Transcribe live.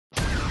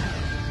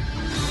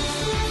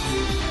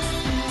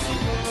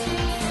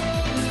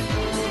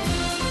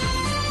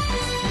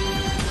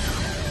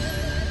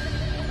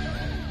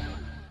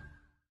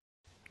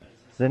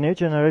The New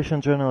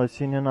Generation Journalists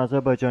Union,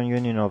 Azerbaijan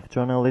Union of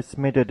Journalists,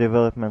 Media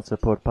Development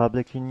Support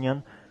Public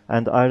Union,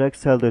 and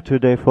IREX held a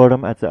two-day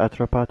forum at the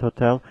Atropat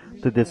Hotel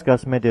to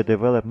discuss media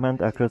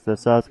development across the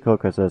South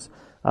Caucasus.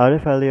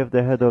 Arif Aliyev,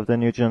 the head of the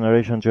New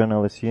Generation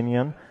Journalists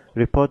Union,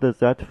 reported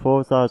that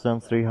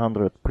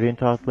 4,300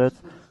 print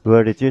outlets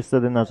were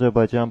registered in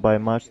Azerbaijan by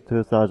March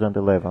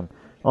 2011.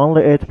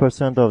 Only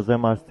 8% of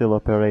them are still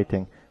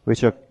operating,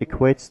 which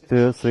equates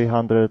to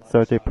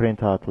 330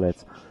 print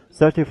outlets.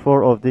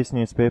 34 of these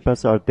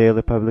newspapers are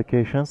daily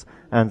publications,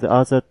 and the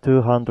other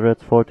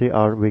 240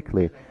 are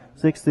weekly.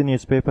 60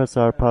 newspapers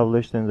are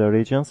published in the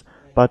regions,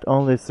 but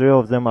only 3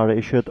 of them are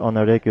issued on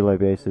a regular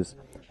basis.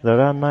 There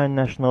are 9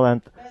 national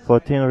and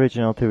 14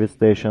 regional TV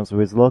stations,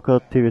 with local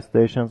TV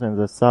stations in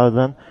the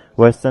southern,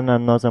 western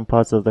and northern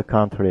parts of the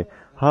country.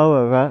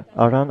 However,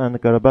 Aran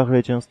and Karabakh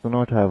regions do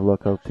not have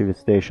local TV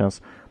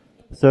stations.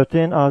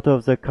 13 out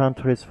of the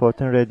country's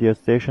 14 radio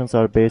stations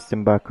are based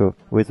in Baku,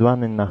 with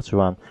 1 in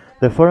Nakchivan.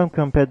 The forum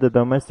compared the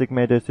domestic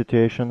media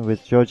situation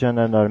with Georgian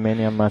and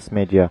Armenian mass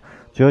media.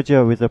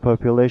 Georgia, with a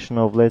population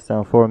of less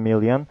than 4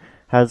 million,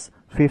 has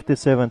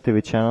 57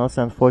 TV channels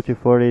and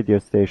 44 radio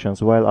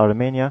stations, while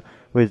Armenia,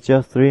 with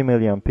just 3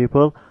 million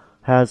people,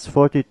 has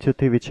 42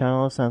 TV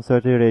channels and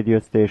 30 radio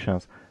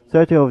stations.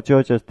 30 of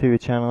Georgia's TV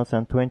channels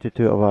and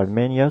 22 of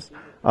Armenia's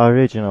are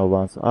regional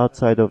ones,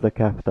 outside of the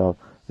capital.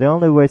 The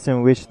only ways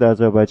in which the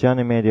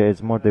Azerbaijani media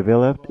is more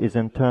developed is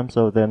in terms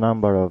of the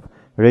number of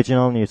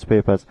regional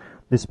newspapers.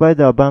 Despite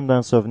the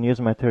abundance of news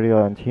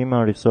material and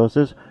human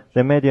resources,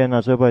 the media in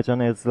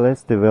Azerbaijan is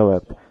less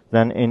developed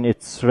than in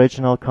its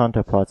regional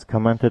counterparts,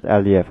 commented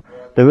Aliyev.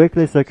 The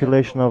weekly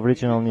circulation of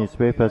regional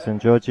newspapers in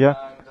Georgia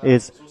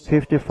is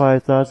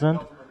 55,000,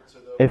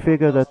 a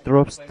figure that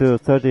drops to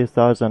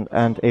 30,000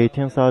 and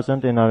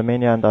 18,000 in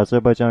Armenia and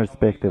Azerbaijan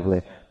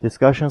respectively.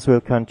 Discussions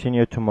will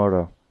continue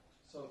tomorrow.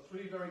 So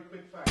 3 very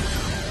quick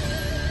facts.